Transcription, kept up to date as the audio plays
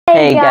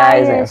Hey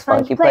guys, it's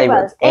Funky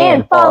Playbros,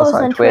 and follow us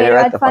on Twitter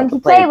at the Funky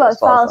Playbros.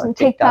 Follow us on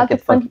TikTok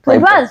at Funky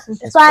Playbros, and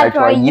subscribe to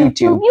our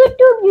YouTube.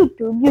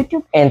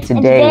 YouTube. And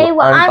today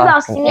we're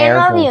unboxing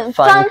and reviewing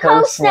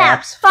Funko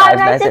Snaps, Five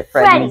Nights at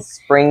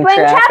Freddy's,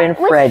 Springtrap, and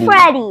Freddy.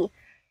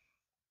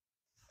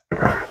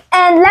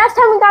 And last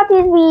time we got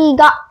these, we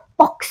got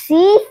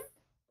Foxy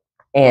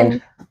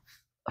and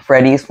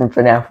Freddy's from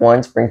FNAF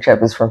 1.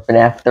 Springtrap is from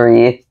FNAF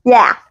 3.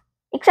 Yeah,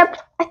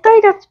 except I thought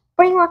he got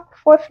Springlocked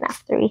before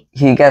FNAF 3.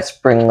 He got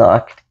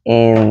Springlocked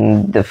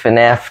in the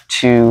FNAF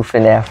 2,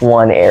 FNAF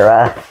 1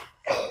 era.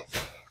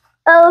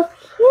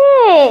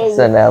 Okay.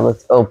 So now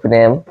let's open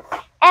him.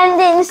 And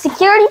in the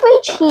security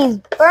breach, he's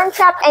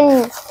Springtrap,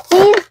 and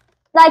he's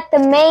like the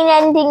main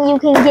ending you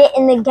can get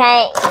in the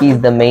game.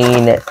 He's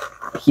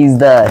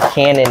the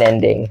canon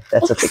ending.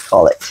 That's what they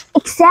call it.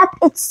 Except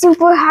it's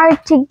super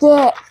hard to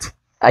get.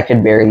 I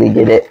could barely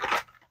get it.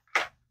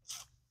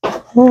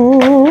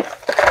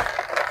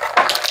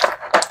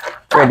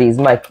 Freddy's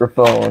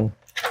microphone.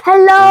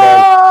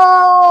 Hello!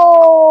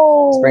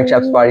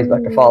 Springtrap's body's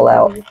about to fall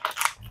out.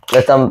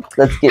 Let's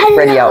get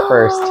Freddy out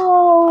first.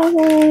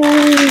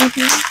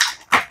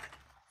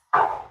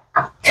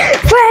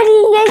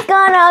 Freddy is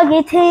gonna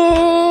get his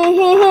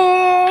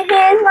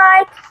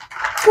mic.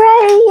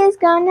 Freddy is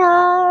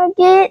gonna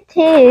get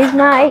his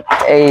mic.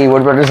 Hey,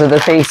 what about his other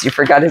face? You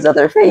forgot his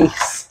other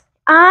face.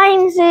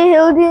 I'm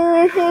still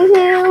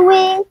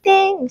doing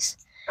things.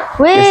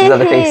 This is his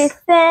other face.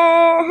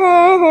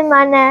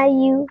 Now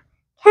you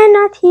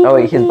cannot hear. Oh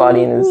wait, his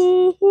body and his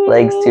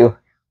legs too.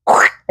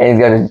 And he's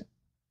got a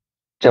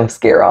jump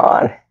scare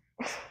on.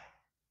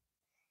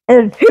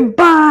 And his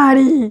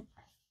body.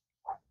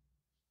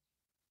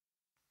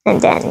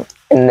 And then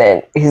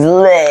his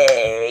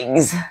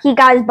legs. He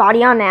got his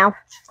body on now.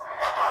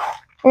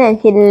 And then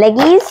his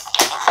leggies.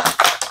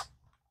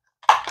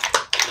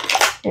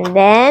 And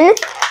then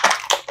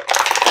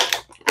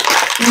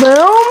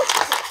boom.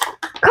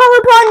 Call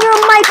upon your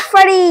mic,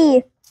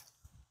 Freddy!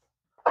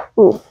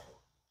 Ooh,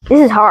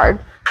 this is hard.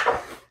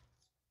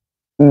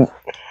 And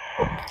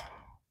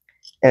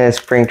a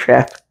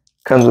Springtrap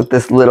comes with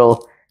this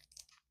little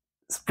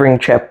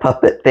Springtrap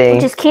puppet thing.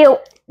 Which is cute.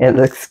 It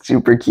looks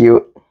super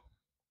cute.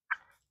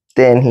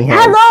 Then he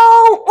has...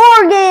 Hello,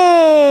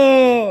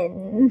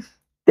 Oregon!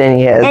 Then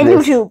he has and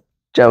this YouTube.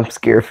 Jump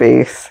scare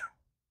face.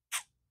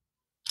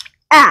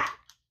 Ah!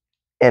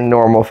 And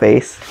normal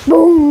face.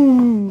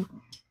 Boom!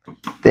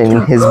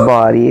 Then his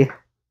body.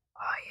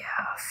 I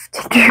have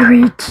to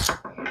do it.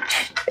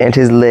 And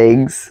his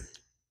legs.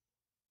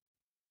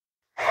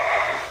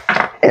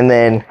 And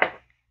then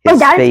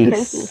his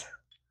face.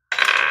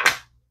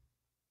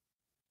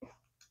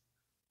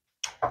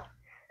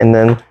 And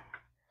then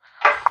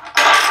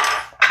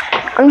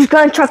I'm just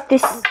gonna chuck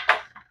this.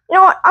 You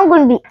know what? I'm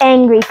gonna be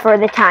angry for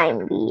the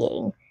time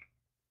being.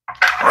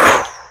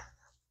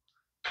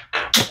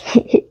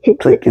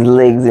 Click his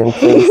legs in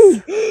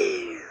place.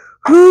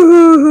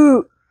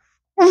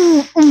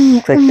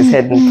 Click his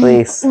head in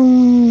place.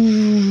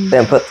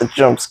 Then put the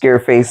jump scare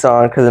face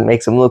on because it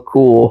makes him look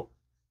cool.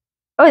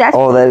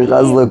 Oh, that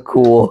does look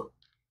cool.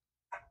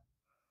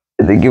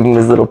 And then give him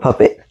his little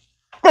puppet.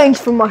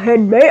 Thanks for my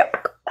head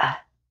back.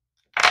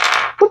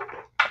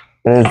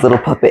 And his little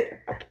puppet.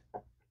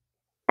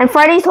 And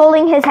Freddy's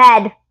holding his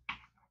head.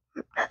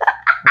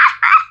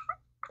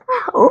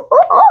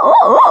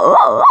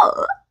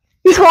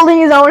 He's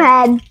holding his own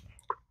head.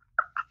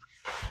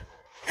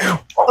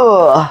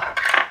 Ugh.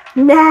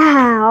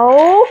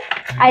 Now,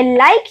 I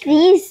like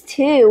these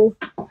too.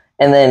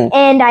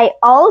 And I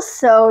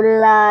also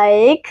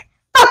like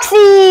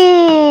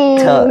Foxy!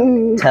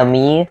 To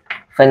me,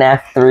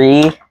 FNAF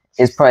 3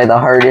 is probably the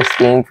hardest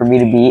game for me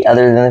to beat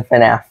other than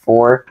FNAF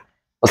 4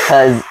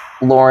 because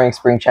luring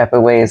Springtrap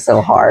away is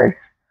so hard.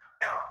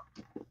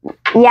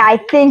 Yeah, I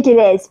think it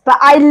is, but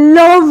I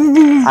love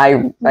these.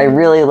 I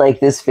really like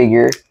this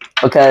figure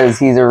because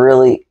he's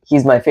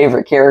my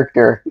favorite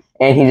character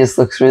and he just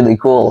looks really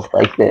cool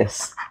like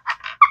this.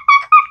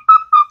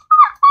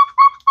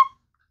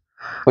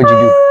 What'd you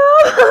do?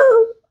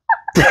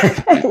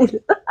 It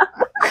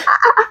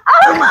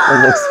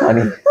looks funny. I just love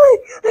him.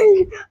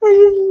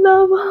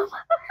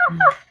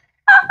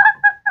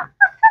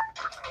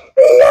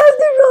 He has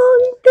the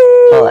wrong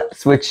thing.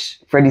 Switch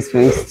Freddy's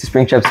face to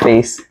Springtrap's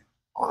face.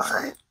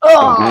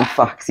 And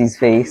Foxy's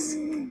face.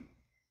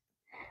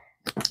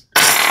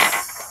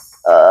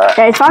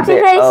 There's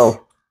Foxy's face.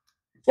 Oh.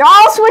 You're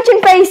all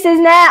switching faces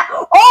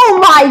now. Oh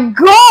my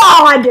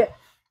god!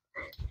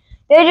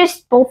 They're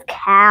just both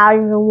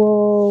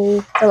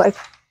casual. They're like,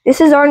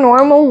 this is our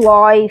normal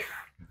life.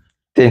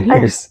 Then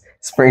here's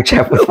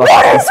Springtrap with Foxy's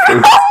What is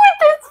wrong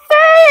with his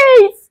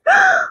face?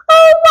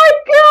 Oh my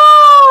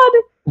god!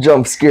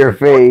 Jump scare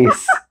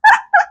face.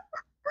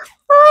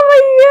 Oh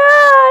my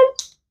god!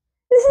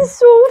 This is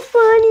so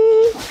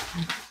funny.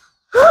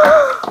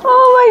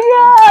 Oh my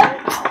god!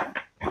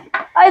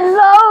 I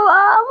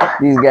love them.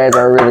 These guys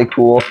are really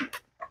cool.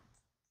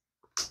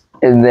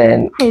 And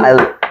then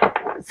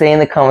say in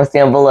the comments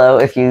down below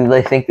if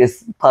you think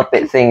this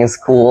puppet thing is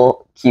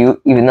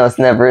cute, even though it's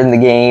never in the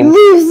game.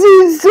 This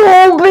is so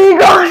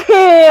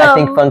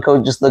think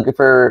Funko just looking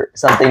for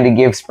something to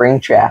give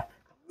Springtrap.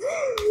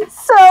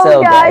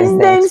 So guys,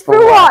 thanks for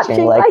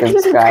watching. Like and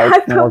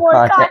subscribe for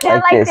more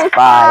content like this.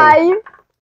 Bye.